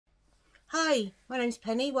Hi, my name's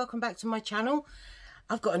Penny. Welcome back to my channel.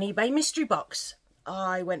 I've got an eBay mystery box.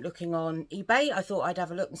 I went looking on eBay. I thought I'd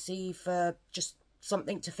have a look and see for just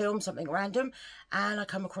something to film, something random, and I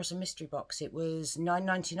come across a mystery box. It was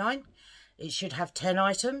 $9.99. It should have 10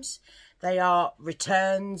 items. They are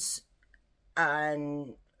returns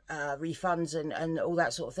and refunds and all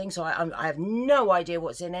that sort of thing. So I have no idea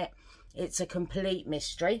what's in it. It's a complete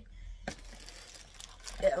mystery.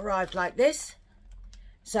 It arrived like this.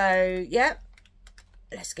 So, yeah,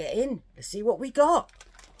 let's get in. Let's see what we got.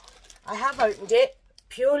 I have opened it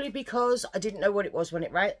purely because I didn't know what it was when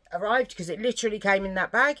it arrived, because it literally came in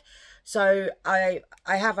that bag. So I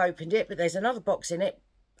have opened it, but there's another box in it.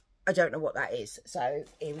 I don't know what that is. So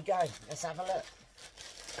here we go. Let's have a look.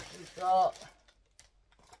 We've got,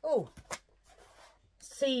 oh,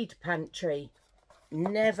 Seed Pantry.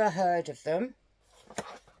 Never heard of them.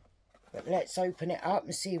 But let's open it up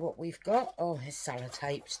and see what we've got. Oh, it's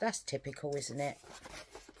sellotaped. That's typical, isn't it?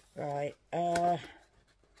 Right. Let's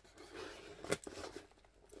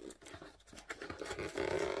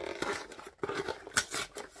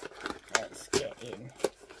get in.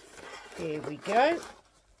 Here we go.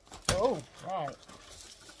 Oh, right.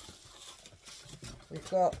 We've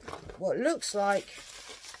got what looks like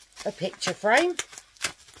a picture frame.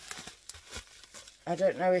 I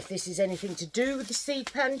don't know if this is anything to do with the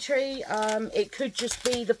Seed Pantry. It could just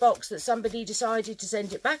be the box that somebody decided to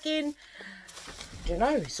send it back in. I don't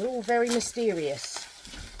know. It's all very mysterious.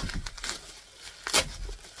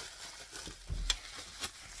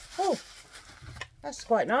 Oh, that's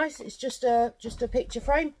quite nice. It's just a picture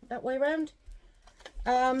frame that way around.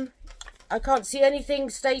 I can't see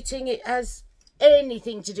anything stating it has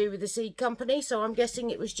anything to do with the seed company, so I'm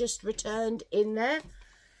guessing it was just returned in there.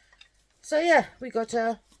 So yeah, we got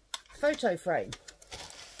a photo frame.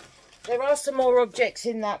 There are some more objects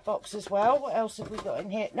in that box as well. What else have we got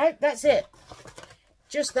in here? Nope, that's it.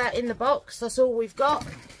 Just that in the box. That's all we've got.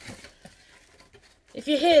 If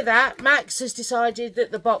you hear that, Max has decided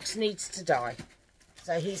that the box needs to die.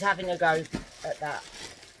 So he's having a go at that.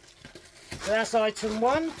 So that's item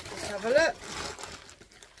one. Let's have a look.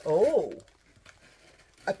 Oh,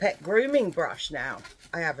 a pet grooming brush now.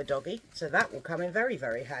 I have a doggy, so that will come in very,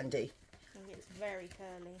 very handy. Very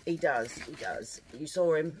curly. He does, he does. You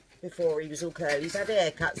saw him before, he was all curly. He's had a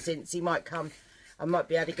haircut since. He might come, I might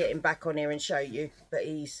be able to get him back on here and show you. But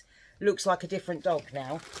he's looks like a different dog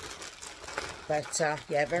now. But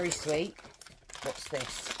yeah, very sweet. What's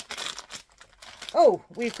this? Oh,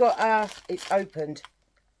 we've got, it's opened.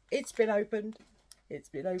 It's been opened. It's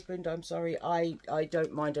been opened. I'm sorry. I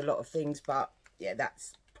don't mind a lot of things, but yeah,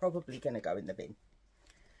 that's probably going to go in the bin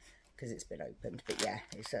because it's been opened. But yeah,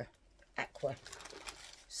 it's a aqua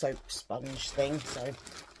soap sponge thing, so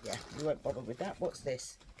yeah, we won't bother with that. What's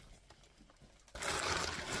this?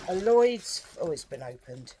 A Lloyd's. Oh, it's been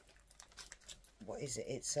opened. What is it?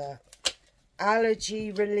 It's a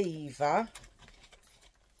allergy reliever,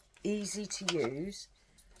 easy to use.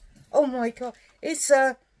 Oh my god, it's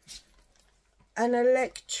an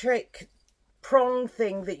electric prong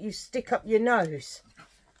thing that you stick up your nose. It's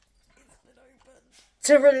been opened.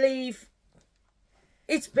 To relieve.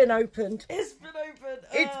 It's been opened. It's been opened.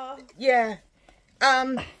 Yeah.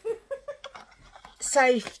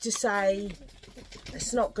 Safe to say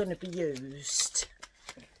it's not going to be used.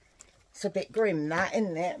 It's a bit grim, that,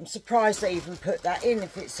 isn't it? I'm surprised they even put that in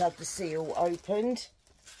if it's had the seal opened.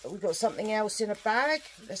 But we've got something else in a bag.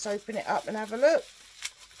 Let's open it up and have a look.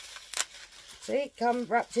 See, it comes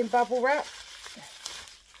wrapped in bubble wrap.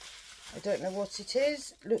 I don't know what it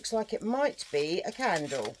is. Looks like it might be a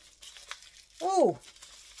candle. Oh,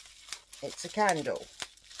 it's a candle.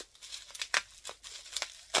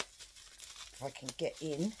 If I can get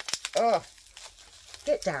in. Oh,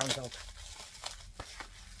 get down, dog.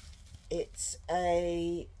 It's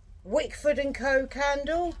a Wickford & Co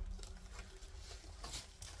candle.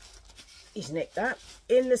 He's nicked that.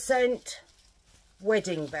 In the scent,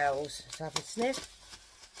 Wedding Bells. Let's have a sniff.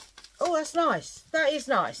 Oh, that's nice. That is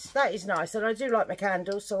nice. That is nice. And I do like my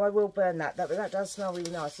candles, so I will burn that. That does smell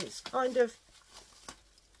really nice. It's kind of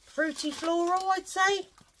fruity floral, I'd say.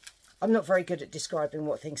 I'm not very good at describing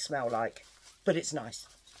what things smell like, but it's nice.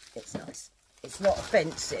 It's nice. It's not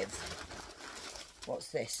offensive.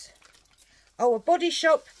 What's this? Oh, a Body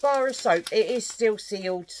Shop bar of soap. It is still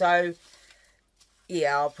sealed, so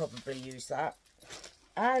yeah, I'll probably use that.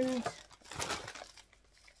 And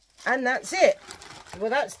that's it. Well,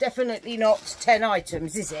 that's definitely not 10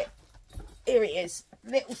 items, is it? Here it is.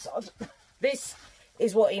 Little sod. This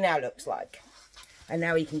is what he now looks like. And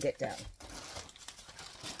now he can get down.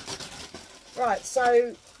 Right,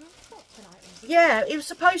 so yeah, it was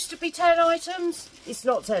supposed to be 10 items. It's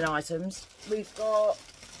not 10 items. We've got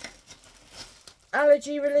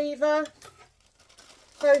allergy reliever,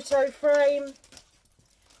 photo frame,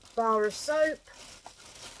 bar of soap,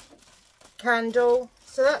 candle.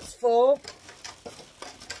 So that's 4.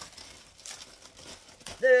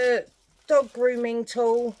 The dog grooming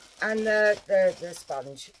tool and the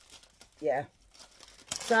sponge. Yeah.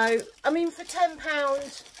 So, I mean, for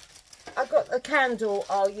 £10, I've got the candle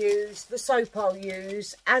I'll use, the soap I'll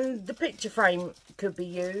use, and the picture frame could be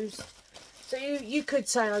used. So you could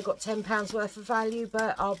say I got £10 worth of value,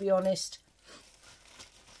 but I'll be honest,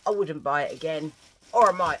 I wouldn't buy it again. Or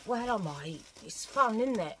I might. Well, I might. It's fun,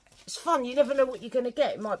 isn't it? It's fun. You never know what you're going to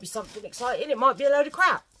get. It might be something exciting. It might be a load of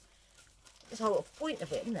crap. That's the whole point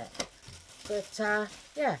of it, isn't it? But,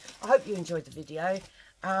 yeah, I hope you enjoyed the video.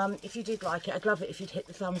 If you did like it, I'd love it if you'd hit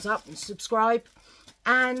the thumbs up and subscribe.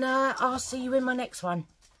 And I'll see you in my next one.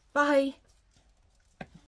 Bye.